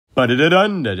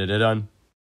Ba-da-da-dun, da-da-da-dun.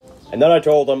 And then I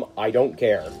told him, I don't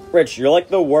care. Rich, you're like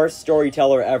the worst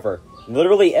storyteller ever.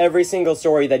 Literally every single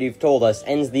story that you've told us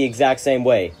ends the exact same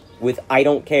way, with I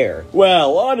don't care.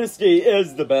 Well, honesty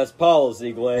is the best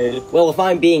policy, Glade. Well, if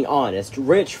I'm being honest,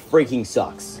 Rich freaking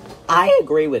sucks. I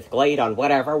agree with Glade on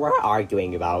whatever we're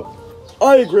arguing about.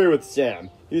 I agree with Sam.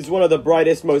 He's one of the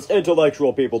brightest, most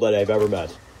intellectual people that I've ever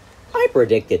met. I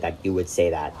predicted that you would say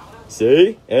that.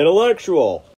 See?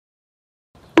 Intellectual.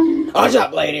 Watch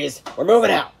up, ladies. We're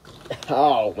moving out.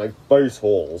 Ow, my face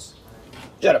holes.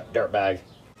 Shut up, dirtbag.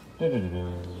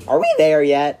 Are we there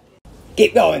yet?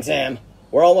 Keep going, Sam.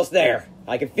 We're almost there.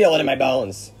 I can feel it in my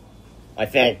bones. I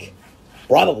think.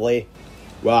 Probably.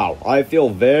 Wow, I feel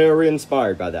very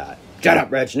inspired by that. Shut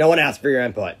up, Rich. No one asked for your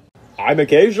input. I'm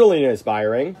occasionally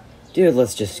inspiring. Dude,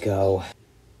 let's just go.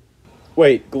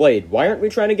 Wait, Glade, why aren't we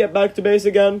trying to get back to base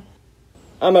again?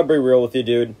 I'm gonna be real with you,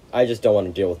 dude. I just don't want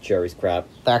to deal with Cherry's crap.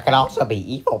 There could also be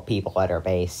evil people at our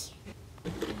base.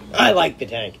 I like the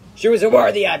tank. She was a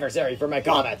worthy adversary for my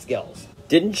combat skills.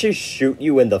 Didn't she shoot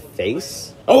you in the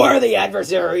face? A worthy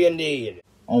adversary indeed.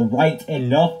 Alright,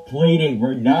 enough pleading.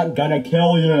 We're not gonna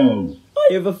kill you.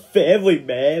 I have a family,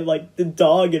 man. Like the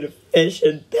dog and a fish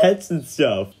and pets and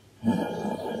stuff.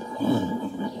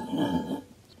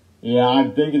 Yeah,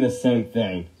 I'm thinking the same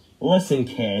thing. Listen,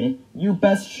 kid, you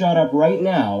best shut up right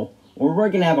now, or we're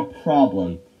gonna have a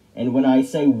problem. And when I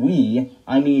say we,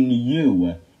 I mean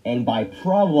you. And by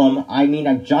problem, I mean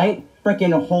a giant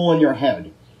frickin' hole in your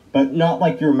head. But not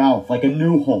like your mouth, like a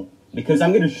new hole. Because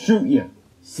I'm gonna shoot you.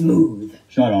 Smooth.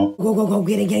 Shut up. Go,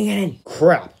 get in.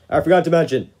 Crap, I forgot to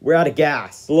mention, we're out of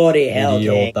gas. Bloody hell,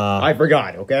 King. I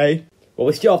forgot, okay? Well,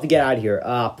 we still have to get out of here.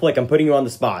 Plick, I'm putting you on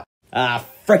the spot.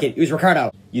 Frick it, use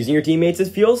Ricardo. Using your teammates as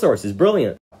fuel sources,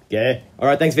 brilliant. Okay?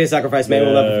 Alright, thanks for your sacrifice, man.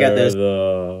 We'll never forget this.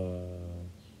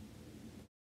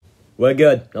 We're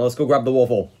good. Now let's go grab the wolf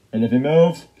hole. And if he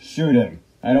moves, shoot him.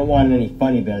 I don't want any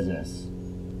funny business.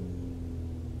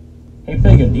 Hey,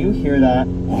 Biggin, do you hear that?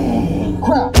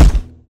 Crap!